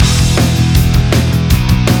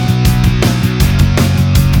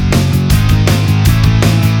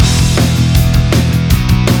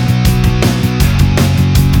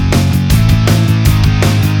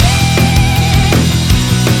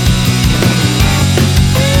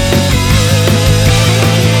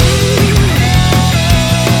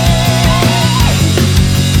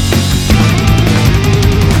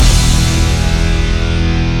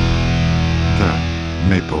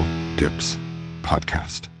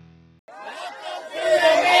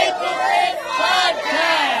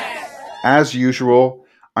As usual,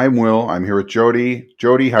 I'm Will. I'm here with Jody.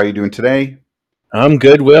 Jody, how are you doing today? I'm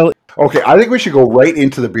good, Will. Okay, I think we should go right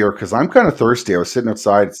into the beer because I'm kind of thirsty. I was sitting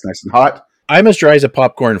outside. It's nice and hot. I'm as dry as a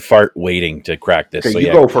popcorn fart waiting to crack this. Okay, So you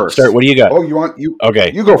yeah, go first. start. What do you got? Oh, you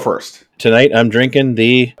Okay, go first. tonight I'm drinking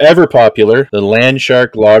the ever popular, the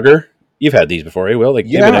Landshark Lager. You've had these before, eh, Will? They've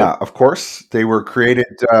been Yeah, out. of course. They were created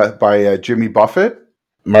by Jimmy Buffett.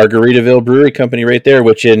 Margaritaville Brewery Company right there,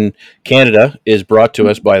 which in Canada is brought to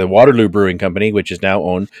us by the Waterloo Brewing Company, which is now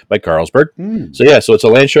owned by Carlsberg. So yeah, so it's a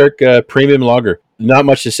Landshark premium lager. Not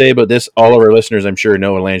much to say about this. All of our listeners, I'm sure,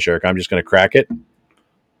 know a Landshark. I'm just going to crack it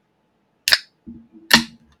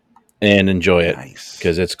and enjoy it Nice.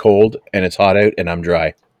 because it's cold and it's hot out and I'm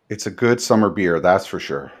dry. It's a good summer beer, that's for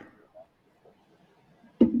sure.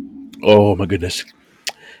 Oh my goodness.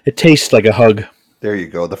 It tastes like a hug. There you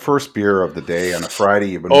go. The first beer of the day on a Friday.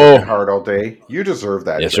 You've been working hard all day. You deserve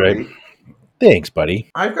that, That's Jody. right. Thanks,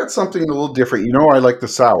 buddy. I've got something a little different. You know, I like the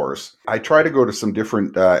sours. I try to go to some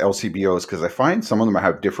different LCBOs because I find some of them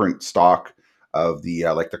have different stock of the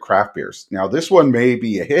like the craft beers. Now, this one may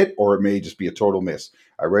be a hit or it may just be a total miss.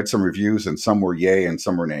 I read some reviews and some were yay and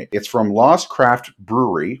some were nay. It's from Lost Craft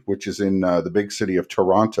Brewery, which is in the big city of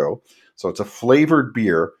Toronto. So it's a flavored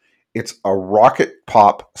beer. It's a Rocket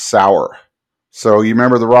Pop Sour. So you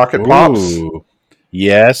remember the Rocket Pops? Ooh.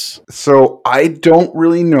 Yes. So I don't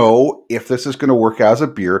really know if this is going to work as a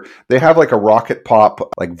beer. They have like a Rocket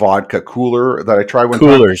Pop like vodka cooler that I tried one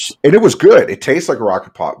Coolers. time, and it was good. It tastes like a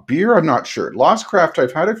Rocket Pop. Beer, I'm not sure. Lost Craft,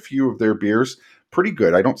 I've had a few of their beers, pretty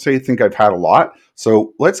good. I don't think I've had a lot.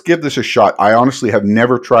 So let's give this a shot. I honestly have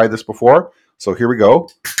never tried this before. So here we go.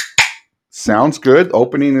 Sounds good.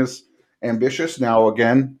 Opening is ambitious. Now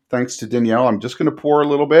again, thanks to Danielle, I'm just going to pour a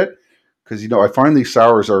little bit. Because I find these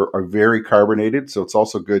sours are very carbonated, so it's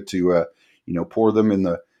also good to pour them in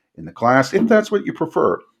the glass if that's what you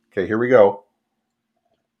prefer. Okay, here we go.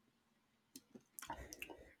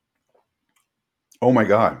 Oh my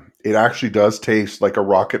god, it actually does taste like a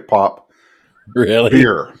Rocket Pop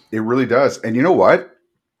beer. It really does. And you know what?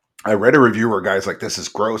 I read a review where guys like, this is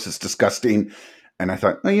gross, it's disgusting, and I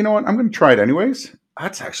thought, oh, you know what? I'm going to try it anyways.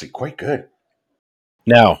 That's actually quite good.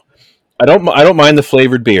 Now, I don't mind the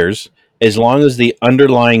flavored beers as long as the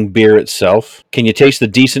underlying beer itself. Can you taste the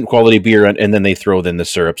decent quality beer and then they throw in the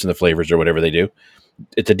syrups and the flavors or whatever they do?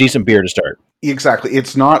 It's a decent beer to start. Exactly.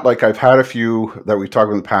 It's not like I've had a few that we've talked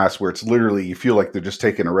about in the past where it's literally you feel like they're just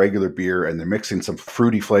taking a regular beer and they're mixing some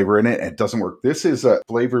fruity flavor in it and it doesn't work. This is a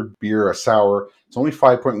flavored beer, a sour. It's only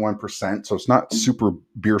 5.1%, so it's not super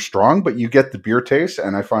beer strong, but you get the beer taste,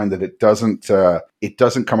 and I find that it doesn't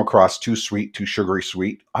come across too sweet, too sugary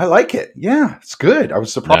sweet. I like it. Yeah, it's good. I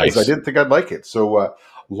was surprised. Nice. I didn't think I'd like it. So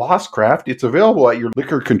Lost Craft, it's available at your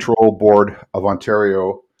Liquor Control Board of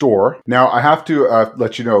Ontario store. Now, I have to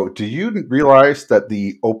let you know, do you realize that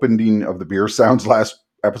the opening of the beer sounds last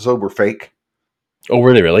episode were fake? Oh,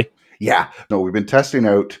 were they really? Yeah. No, we've been testing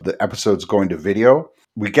out the episodes going to video.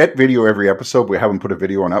 We get video every episode. We haven't put a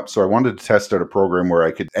video one up. So I wanted to test out a program where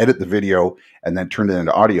I could edit the video and then turn it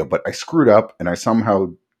into audio. But I screwed up and I somehow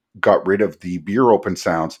got rid of the beer open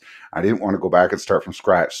sounds. I didn't want to go back and start from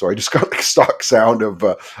scratch. So I just got like stock sound of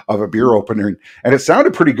a beer opener. And it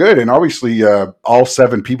sounded pretty good. And obviously all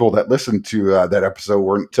 7 people that listened to that episode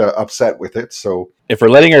weren't upset with it. So if we're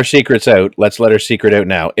letting our secrets out, let's let our secret out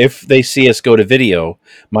now. If they see us go to video,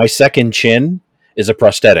 my second chin is a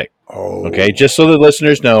prosthetic. Oh. Okay, just so the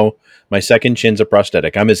listeners know, my second chin's a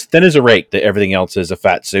prosthetic. I'm as thin as a rake. Everything else is a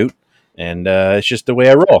fat suit. And it's just the way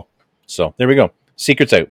I roll. So there we go.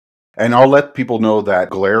 Secret's out. And I'll let people know that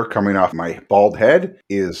glare coming off my bald head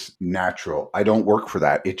is natural. I don't work for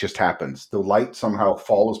that. It just happens. The light somehow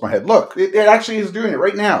follows my head. Look, it actually is doing it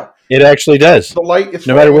right now. It actually does. The light is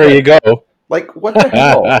no matter where you go. Like, what the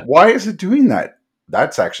hell? Why is it doing that?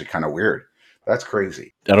 That's actually kind of weird. That's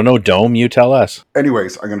crazy. I don't know, Dome, you tell us.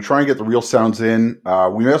 Anyways, I'm going to try and get the real sounds in.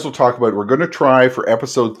 We may also talk about, we're going to try for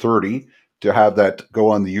episode 30 to have that go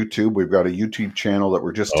on the YouTube. We've got a YouTube channel that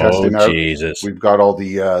we're just testing out. Jesus. We've got all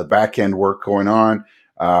the back end work going on.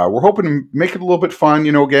 We're hoping to make it a little bit fun.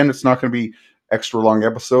 Again, it's not going to be extra long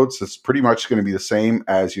episodes. It's pretty much going to be the same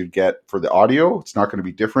as you'd get for the audio. It's not going to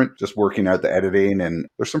be different, just working out the editing. And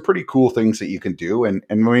there's some pretty cool things that you can do. And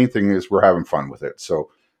the main thing is we're having fun with it. So,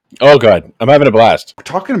 oh, God, I'm having a blast. We're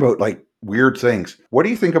talking about like weird things. What do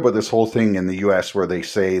you think about this whole thing in the US where they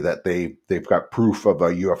say that they've got proof of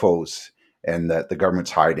UFOs and that the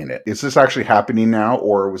government's hiding it? Is this actually happening now,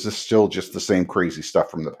 or was this still just the same crazy stuff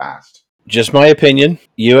from the past? Just my opinion.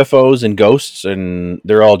 UFOs and ghosts, and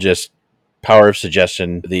they're all just power of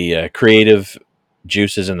suggestion. The creative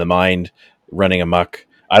juices in the mind running amok.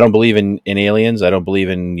 I don't believe in aliens. I don't believe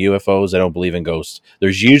in UFOs. I don't believe in ghosts.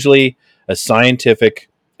 There's usually a scientific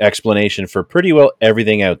explanation for pretty well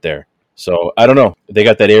everything out there. So I don't know. They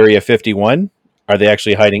got that Area 51. Are they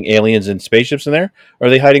actually hiding aliens and spaceships in there? Or are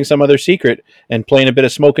they hiding some other secret and playing a bit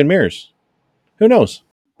of smoke and mirrors? Who knows?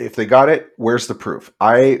 If they got it, where's the proof?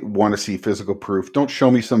 I want to see physical proof. Don't show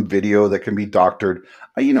me some video that can be doctored.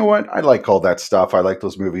 You know what? I like all that stuff. I like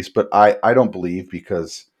those movies, but I don't believe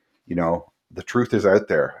because, the truth is out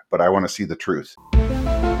there, but I want to see the truth.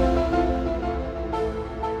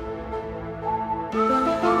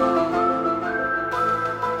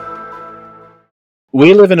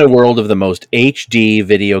 We live in a world of the most HD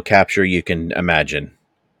video capture you can imagine.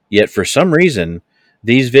 Yet for some reason,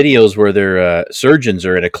 these videos where their surgeons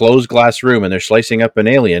are in a closed glass room and they're slicing up an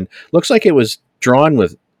alien looks like it was drawn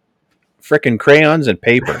with frickin' crayons and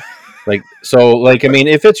paper. I mean,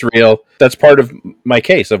 if it's real, that's part of my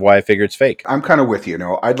case of why I figure it's fake. I'm kind of with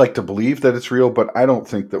you. I'd like to believe that it's real, but I don't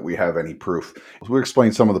think that we have any proof. We'll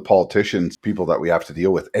explain some of the politicians, people that we have to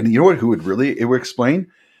deal with. And you know what? It would explain?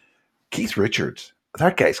 Keith Richards.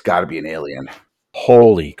 That guy's got to be an alien.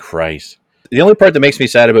 Holy Christ. The only part that makes me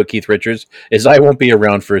sad about Keith Richards is I won't be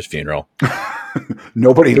around for his funeral.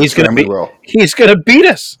 Nobody in his family will. He's going to beat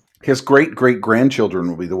us. His great-great-grandchildren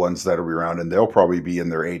will be the ones that will be around, and they'll probably be in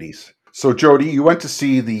their 80s. So, Jody, you went to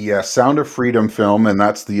see the Sound of Freedom film, and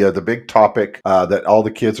that's the big topic that all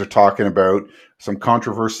the kids are talking about, some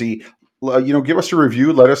controversy. Give us a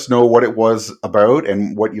review. Let us know what it was about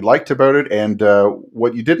and what you liked about it and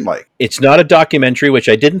what you didn't like. It's not a documentary, which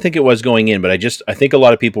I didn't think it was going in, but I think a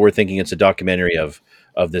lot of people were thinking it's a documentary of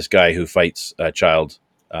this guy who fights child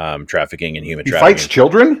trafficking and human trafficking. He fights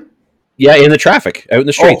children? Yeah, in the traffic, out in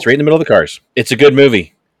the streets, right in the middle of the cars. It's a good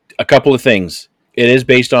movie. A couple of things. It is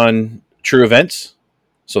based on true events,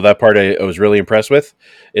 so that part I was really impressed with.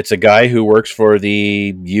 It's a guy who works for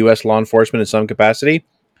the U.S. law enforcement in some capacity.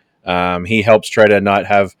 He helps try to not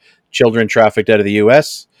have children trafficked out of the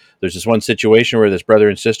U.S. There's this one situation where this brother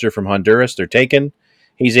and sister from Honduras, they're taken.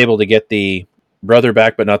 He's able to get the brother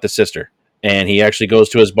back, but not the sister. And he actually goes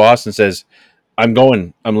to his boss and says, I'm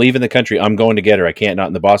leaving the country. I'm going to get her. I can't not.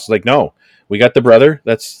 And the boss is like, no, we got the brother.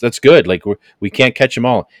 That's good. Like we can't catch them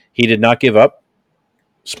all. He did not give up.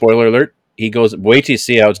 Spoiler alert. He goes, wait till you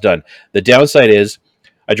see how it's done. The downside is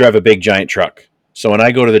I drive a big giant truck. So when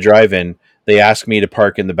I go to the drive-in, they ask me to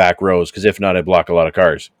park in the back rows because if not, I block a lot of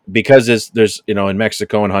cars. Because there's in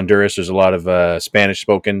Mexico and Honduras, there's a lot of Spanish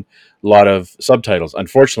spoken, a lot of subtitles.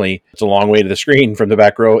 Unfortunately, it's a long way to the screen from the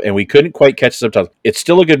back row, and we couldn't quite catch subtitles. It's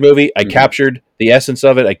still a good movie. I captured the essence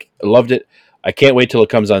of it. I loved it. I can't wait till it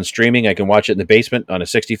comes on streaming. I can watch it in the basement on a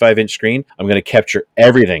 65-inch screen. I'm going to capture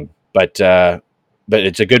everything. But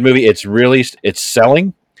it's a good movie. It's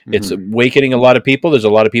selling. It's awakening a lot of people. There's a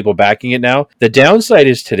lot of people backing it now. The downside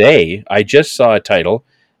is today, I just saw a title,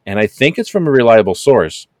 and I think it's from a reliable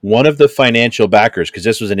source. One of the financial backers, because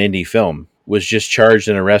this was an indie film, was just charged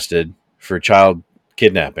and arrested for child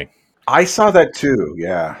kidnapping. I saw that too,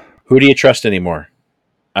 yeah. Who do you trust anymore?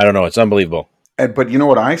 I don't know. It's unbelievable. But you know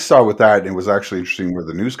what I saw with that, and it was actually interesting with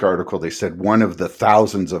the news article, they said one of the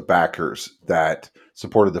thousands of backers that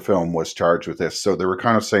supported the film was charged with this. So they were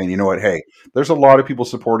kind of saying, you know what, hey, there's a lot of people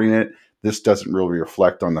supporting it. This doesn't really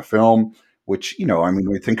reflect on the film, which, when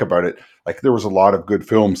we think about it, like there was a lot of good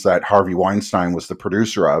films that Harvey Weinstein was the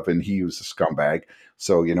producer of, and he was a scumbag.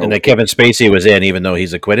 So, and that Kevin Spacey was in, even though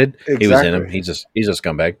he's acquitted, exactly. He was in him. He's a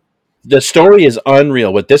scumbag. The story is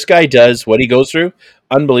unreal. What this guy does, what he goes through,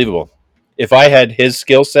 unbelievable. If I had his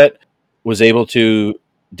skill set, was able to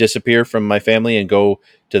disappear from my family and go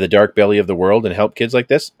to the dark belly of the world and help kids like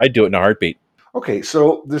this, I'd do it in a heartbeat. Okay,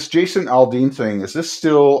 so this Jason Aldean thing, is this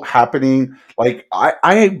still happening? Like,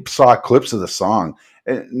 I saw clips of the song,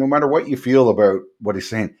 and no matter what you feel about what he's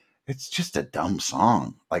saying, it's just a dumb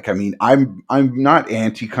song. Like, I mean, I'm not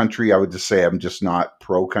anti-country. I would just say I'm just not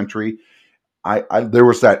pro-country. There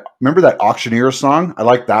was remember that Auctioneer song? I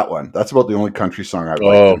like that one. That's about the only country song I've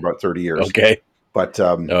liked in about 30 years. Okay. But,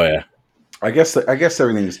 oh yeah. I guess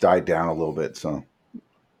everything's died down a little bit, so.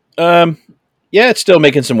 Yeah, it's still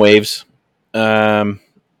making some waves. It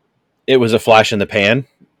was a flash in the pan.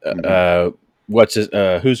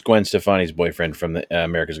 Who's Gwen Stefani's boyfriend from the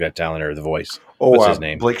America's Got Talent or The Voice? What's his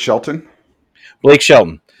name? Blake Shelton. Blake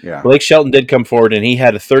Shelton. Yeah. Blake Shelton did come forward, and he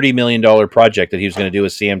had a $30 million project that he was going to do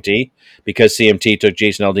with CMT. Because CMT took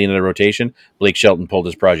Jason Aldean in a rotation, Blake Shelton pulled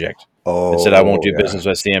his project and said, "I won't do business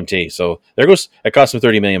with CMT." So there goes. It cost him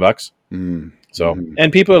 $30 million. So,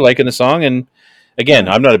 and people are liking the song. And again,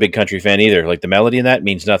 I'm not a big country fan either. Like the melody in that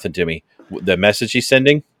means nothing to me. The message he's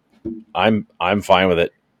sending, I'm fine with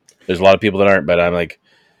it. There's a lot of people that aren't, but I'm like,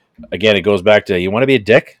 again, it goes back to, you want to be a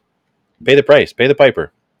dick? Pay the price, pay the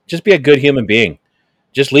piper. Just be a good human being.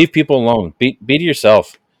 Just leave people alone. Be to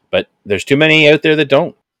yourself. But there's too many out there that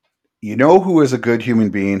don't. You know who is a good human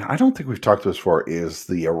being? I don't think we've talked to this before. Is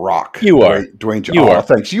the Rock? You are. Dwayne. You are.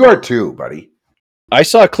 Thanks. You are too, buddy. I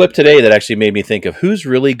saw a clip today that actually made me think of who's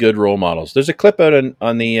really good role models. There's a clip out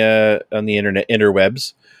on the internet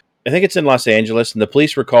interwebs. I think it's in Los Angeles, and the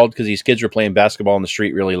police were called because these kids were playing basketball in the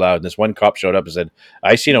street really loud. And this one cop showed up and said,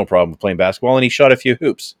 "I see no problem with playing basketball," and he shot a few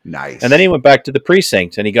hoops. Nice. And then he went back to the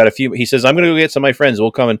precinct and he got a few. He says, "I'm going to go get some of my friends.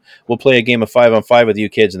 We'll come and we'll play a game of 5-on-5 with you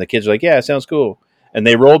kids." And the kids are like, "Yeah, it sounds cool." And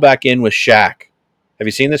they roll back in with Shaq. Have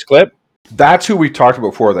you seen this clip? That's who we talked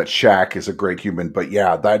about before. That Shaq is a great human, but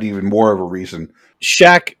yeah, that even more of a reason.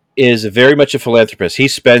 Shaq is very much a philanthropist. He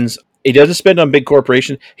doesn't spend on big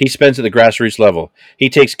corporation. He spends at the grassroots level. He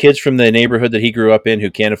takes kids from the neighborhood that he grew up in who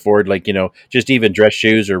can't afford, just even dress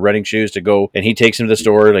shoes or running shoes to go, and he takes them to the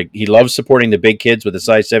store. Like, he loves supporting the big kids with a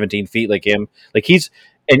size 17 feet like him.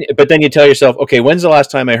 But then you tell yourself, okay, when's the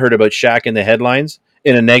last time I heard about Shaq in the headlines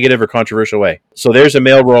in a negative or controversial way? So there's a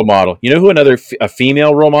male role model. You know who a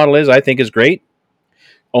female role model is? I think is great,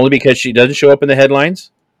 only because she doesn't show up in the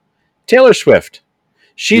headlines. Taylor Swift.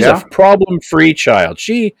 She's a problem-free child.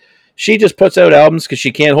 She just puts out albums because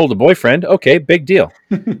she can't hold a boyfriend. Okay, big deal.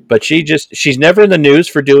 But she's never in the news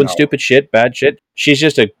for doing stupid shit, bad shit. She's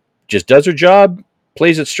just does her job,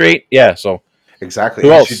 plays it straight. Yeah, so exactly.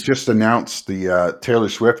 Who else? She just announced the Taylor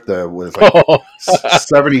Swift was like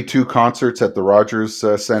 72 concerts at the Rogers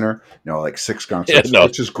Center. 6 concerts,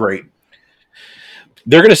 which is great.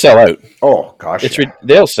 They're going to sell out. Oh gosh,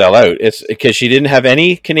 they'll sell out. It's because she didn't have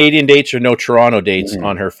any Canadian dates or no Toronto dates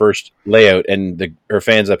on her first layout, and her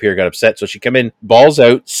fans up here got upset. So she come in, balls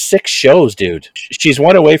out, 6 shows, dude. She's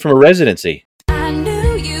one away from a residency. I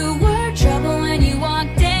knew you were trouble when you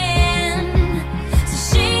walked in.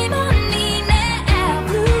 So shame on me now.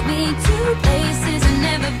 Blew me to places I've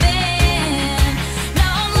never been.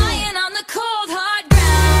 Now I'm lying on the cold hard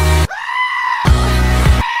ground.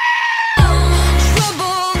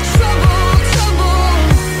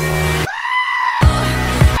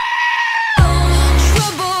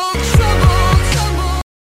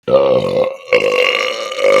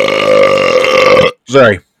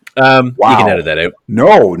 Sorry. Wow. You can edit that out.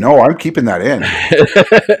 No, I'm keeping that in.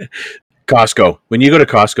 Costco. When you go to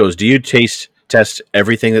Costco's, do you test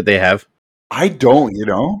everything that they have? I don't,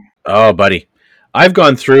 Oh, buddy. I've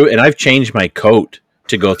gone through and I've changed my coat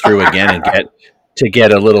to go through again and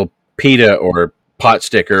get a little pita or pot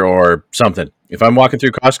sticker or something. If I'm walking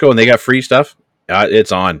through Costco and they got free stuff,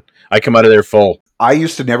 it's on. I come out of there full. I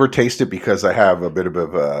used to never taste it because I have a bit of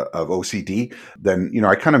OCD. Then,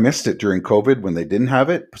 I kind of missed it during COVID when they didn't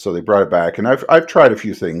have it. So they brought it back. And I've tried a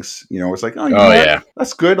few things. It's like, yeah,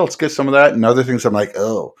 that's good. Let's get some of that. And other things I'm like,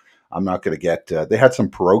 I'm not going to get. They had some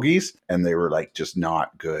pierogies and they were like just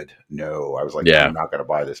not good. No, I was like, I'm not going to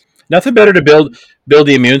buy this. Nothing better to build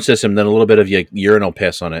the immune system than a little bit of urinal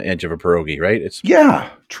piss on the edge of a pierogi, right?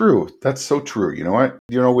 True. That's so true. You know what?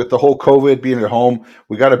 With the whole COVID being at home,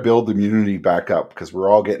 we got to build the immunity back up because we're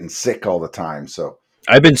all getting sick all the time. So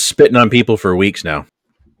I've been spitting on people for weeks now.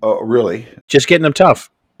 Oh, really? Just getting them tough.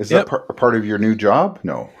 Is that part of your new job?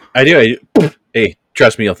 No. I do. Hey,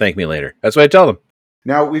 trust me, you'll thank me later. That's what I tell them.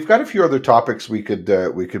 Now, we've got a few other topics we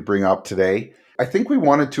could bring up today. I think we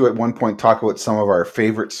wanted to at one point talk about some of our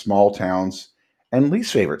favorite small towns and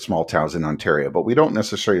least favorite small towns in Ontario, but we don't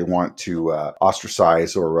necessarily want to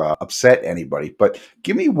ostracize or upset anybody. But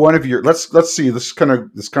give me one of your let's see, this is kind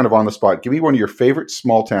of on the spot. Give me one of your favorite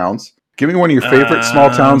small towns. Give me one of your favorite small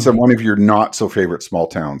towns and one of your not so favorite small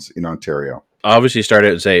towns in Ontario. I obviously start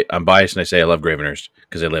out and say I'm biased and I say I love Gravenhurst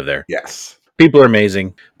because I live there. Yes. People are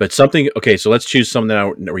amazing, but so let's choose something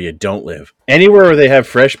out where you don't live. Anywhere where they have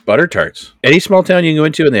fresh butter tarts. Any small town you can go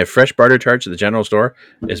into and they have fresh butter tarts at the general store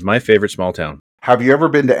is my favorite small town. Have you ever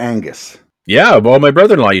been to Angus? Yeah, well, my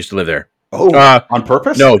brother-in-law used to live there. Oh, on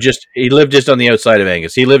purpose? No, he lived just on the outside of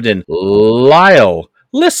Angus. He lived in Lisle,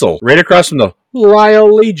 right across from the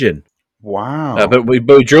Lisle Legion. Wow. But we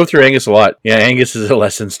drove through Angus a lot. Yeah, Angus is a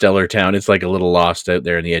less than stellar town. It's like a little lost out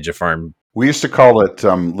there in the edge of farm. We used to call it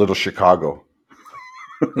Little Chicago.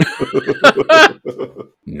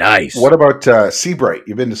 Nice. What about Seabright?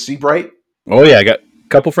 You been to Seabright? Oh yeah, I got a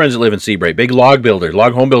couple friends that live in Seabright. Big log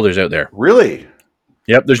home builders out there. Really?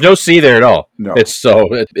 Yep. There's no sea there at all. No. It's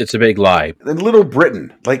a big lie. And Little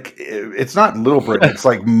Britain, like it's not Little Britain. It's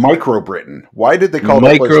like Micro Britain. Why did they call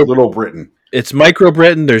that place Little Britain? It's micro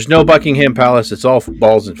Britain. There's no Buckingham Palace. It's all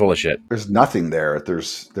balls and full of shit. There's nothing there.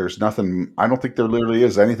 There's nothing. I don't think there literally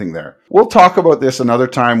is anything there. We'll talk about this another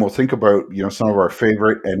time. We'll think about, some of our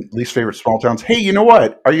favorite and least favorite small towns. Hey, you know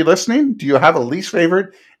what? Are you listening? Do you have a least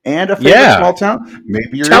favorite and a favorite small town?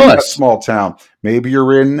 Maybe you're Tell in us. a small town. Maybe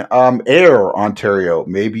you're in Ayr, Ontario.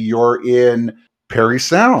 Maybe you're in Parry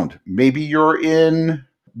Sound. Maybe you're in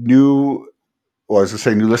New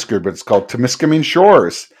Liskeard, but it's called Temiskaming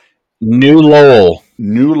Shores. New Lowell.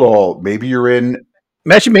 New Lowell. Maybe you're in.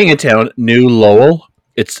 Imagine being in town, New Lowell.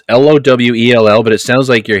 It's Lowell, but it sounds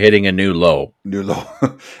like you're hitting a new low. New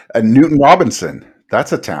Lowell. And Newton Robinson.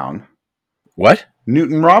 That's a town. What?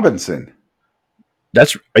 Newton Robinson.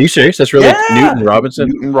 Are you serious? That's really Newton Robinson?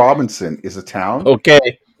 Newton Robinson is a town.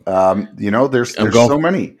 Okay. There's so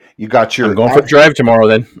many. You got your. I'm going for a drive tomorrow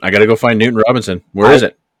then. I got to go find Newton Robinson. Where is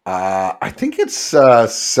it? I think it's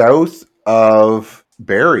south of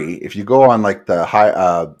Barrie. If you go on like the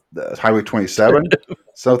Highway 27,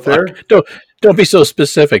 south there. Don't be so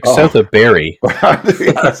specific. Oh. South of Barrie. Yeah,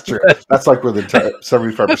 that's true. That's like where the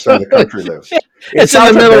 75% of the country lives. It's in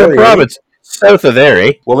the middle of the province. South of there,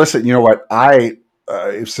 eh? Well, listen. You know what?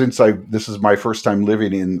 This is my first time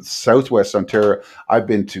living in Southwest Ontario. I've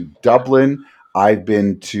been to Dublin. I've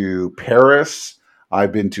been to Paris.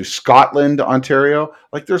 I've been to Scotland, Ontario.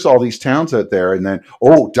 Like, there's all these towns out there. And then,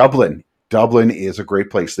 Dublin. Dublin is a great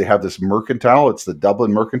place. They have this mercantile. It's the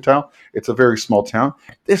Dublin Mercantile. It's a very small town.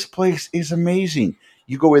 This place is amazing.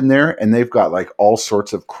 You go in there, and they've got, like, all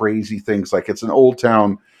sorts of crazy things. Like, it's an old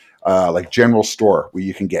town, like, general store where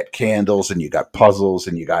you can get candles, and you got puzzles,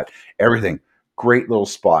 and you got everything. Great little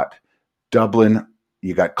spot. Dublin.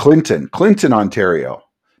 You got Clinton, Ontario.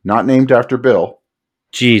 Not named after Bill.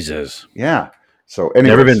 Jesus. Yeah. So anyways,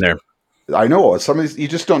 never been there. I know some of these you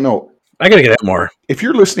just don't know. I gotta get out more. If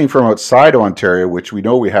you're listening from outside of Ontario, which we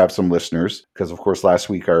know we have some listeners, because of course last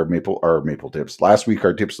week our maple tips. Last week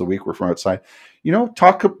our tips of the week were from outside. We'll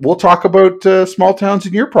talk about small towns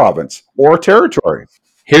in your province or territory.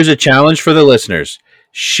 Here's a challenge for the listeners: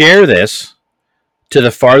 share this to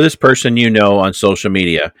the farthest person you know on social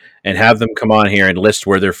media and have them come on here and list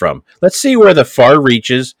where they're from. Let's see where the far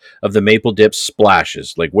reaches of the maple dip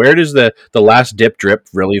splashes. Like, where does the last dip drip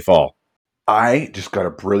really fall? I just got a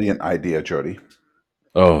brilliant idea, Jody.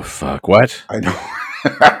 Oh, fuck. What? I know.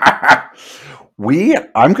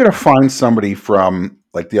 I'm going to find somebody from,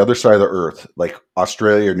 like, the other side of the earth, like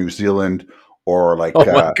Australia or New Zealand or like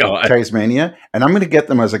Tasmania, and I'm going to get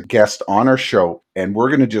them as a guest on our show, and we're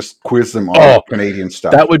going to just quiz them on Canadian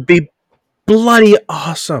stuff. That would be bloody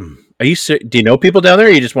awesome. Are you do you know people down there,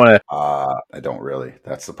 or you just want to? I don't really.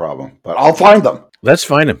 That's the problem. But I'll find them. Let's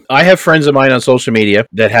find them. I have friends of mine on social media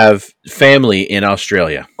that have family in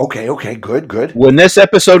Australia. Okay, good. When this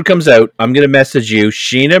episode comes out, I'm going to message you,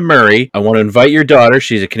 Sheena Murray. I want to invite your daughter.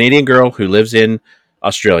 She's a Canadian girl who lives in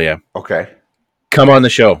Australia. Okay. Come on the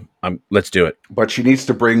show. Let's do it. But she needs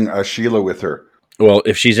to bring Sheila with her. Well,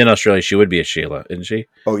 if she's in Australia, she would be a Sheila, isn't she?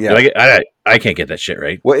 Oh yeah. I can't get that shit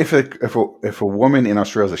right. Well, if a woman in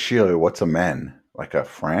Australia is a Sheila, what's a man? Like a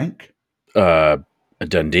Frank? A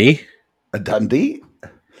Dundee? A Dundee?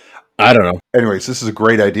 I don't know. Anyways, this is a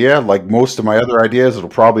great idea. Like most of my other ideas, it'll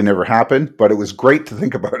probably never happen, but it was great to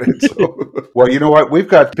think about it. So, well, you know what? We've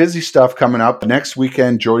got busy stuff coming up. Next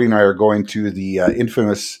weekend, Jody and I are going to the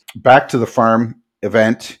infamous Back to the Farm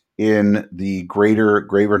event in the greater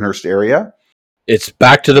Gravenhurst area. It's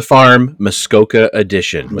Back to the Farm Muskoka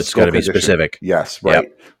edition. It's got to be specific. Yes, right.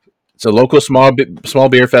 Yep. It's a local small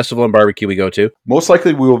beer festival and barbecue we go to. Most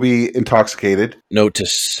likely we will be intoxicated. Note to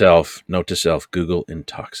self. Google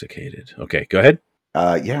intoxicated. Okay, go ahead.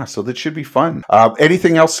 So that should be fun.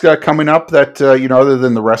 Anything else coming up that, other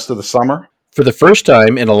than the rest of the summer? For the first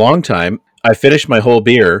time in a long time, I finished my whole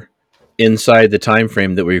beer inside the time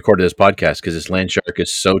frame that we recorded this podcast because this Land Shark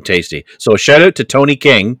is so tasty. So a shout out to Tony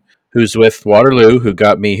King, who's with Waterloo,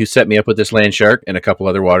 who set me up with this Land Shark and a couple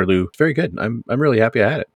other Waterloo. Very good. I'm really happy I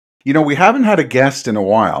had it. We haven't had a guest in a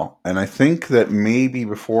while, and I think that maybe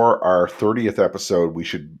before our 30th episode, we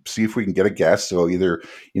should see if we can get a guest. So either,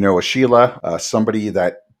 a Sheila, somebody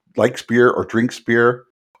that likes beer or drinks beer.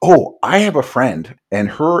 Oh, I have a friend, and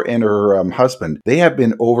her husband, they have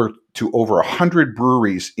been over 100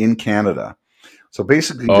 breweries in Canada. So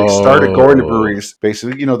basically, they started going to breweries.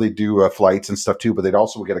 Basically, they do flights and stuff too, but they'd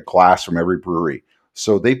also get a glass from every brewery.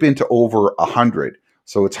 So they've been to over 100.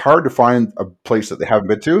 So it's hard to find a place that they haven't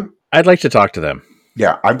been to. I'd like to talk to them.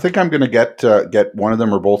 Yeah, I think I'm going to get one of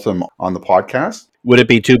them or both of them on the podcast. Would it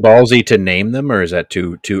be too ballsy to name them, or is that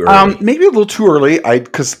too early? Maybe a little too early.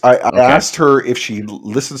 Because I Okay. asked her if she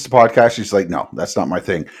listens to podcasts. She's like, no, that's not my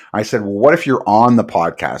thing. I said, well, what if you're on the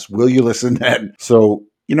podcast? Will you listen then? So,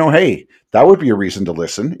 hey, that would be a reason to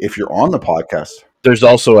listen if you're on the podcast. There's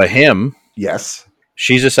also a him. Yes.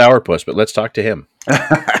 She's a sourpuss, but let's talk to him.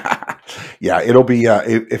 Yeah, it'll be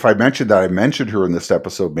if I mentioned that I mentioned her in this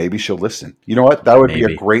episode, maybe she'll listen. You know what? That would be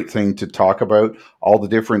Maybe. a great thing to talk about, all the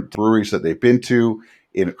different breweries that they've been to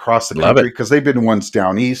across the Love country, it. because they've been ones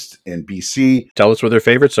down east in BC. Tell us what their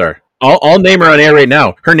favorites are. I'll name her on air right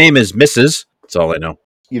now. Her name is Mrs. That's all I know.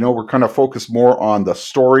 We're kind of focused more on the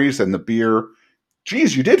stories and the beer.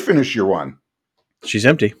 Geez, you did finish your one. She's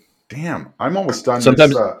empty. Damn, I'm almost done.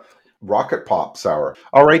 Sometimes- This Rocket Pop Sour.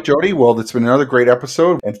 All right, Jody. Well, it's been another great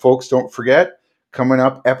episode. And folks, don't forget, coming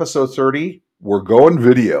up, episode 30, we're going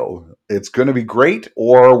video. It's going to be great,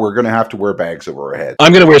 or we're going to have to wear bags over our heads.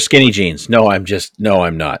 I'm going to wear skinny jeans. No, I'm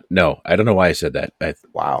not. No, I don't know why I said that.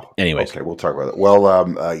 Wow. Anyways. Okay, we'll talk about it.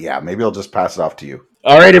 Well, yeah, maybe I'll just pass it off to you.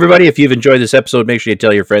 All right, everybody. If you've enjoyed this episode, make sure you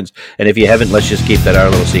tell your friends. And if you haven't, let's just keep that our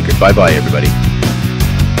little secret. Bye-bye, everybody.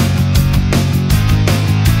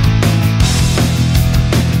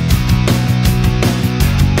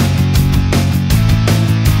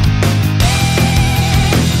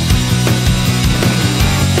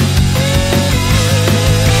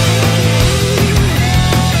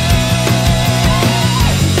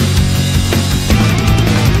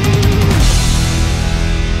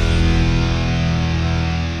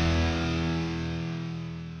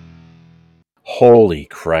 Holy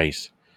Christ.